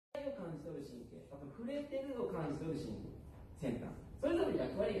触れてるを感じ取る神経、先端。それぞれ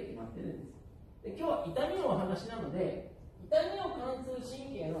役割が決まってるんです。で、今日は痛みのお話なので、痛みを感じる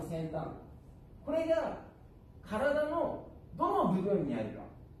神経の先端、これが体のどの部分にあるか、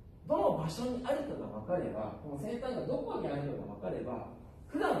どの場所にあるかが分かれば、この先端がどこにあるのか分かれば、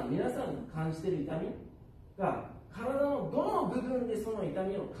普段皆さんが感じている痛みが体のどの部分でその痛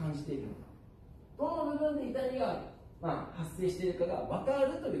みを感じているのか、どの部分で痛みが、発生しているかが分か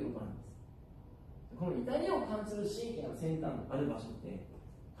るということなんです。この痛みを感じる神経の先端のある場所って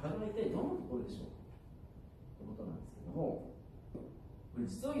体の一体どのところでしょうということなんですけども、これ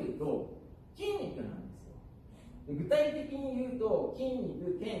実を言うと筋肉なんですよ。で、具体的に言うと筋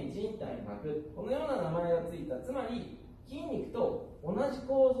肉、腱、靭帯、膜、このような名前がついた、つまり筋肉と同じ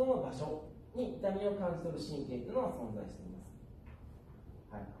構造の場所に痛みを感じ取る神経というのが存在しています。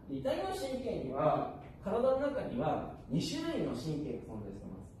はい、で、痛みの神経には体の中には2種類の神経が存在してい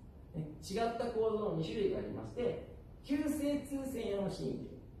ます。違った構造の2種類がありまして、急性痛腺様の神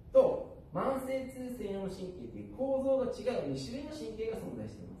経と慢性痛腺様の神経という構造が違う2種類の神経が存在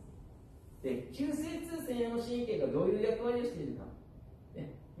しています。で、急性痛腺様の神経がどういう役割をしているか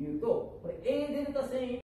というと、これ A デルタ線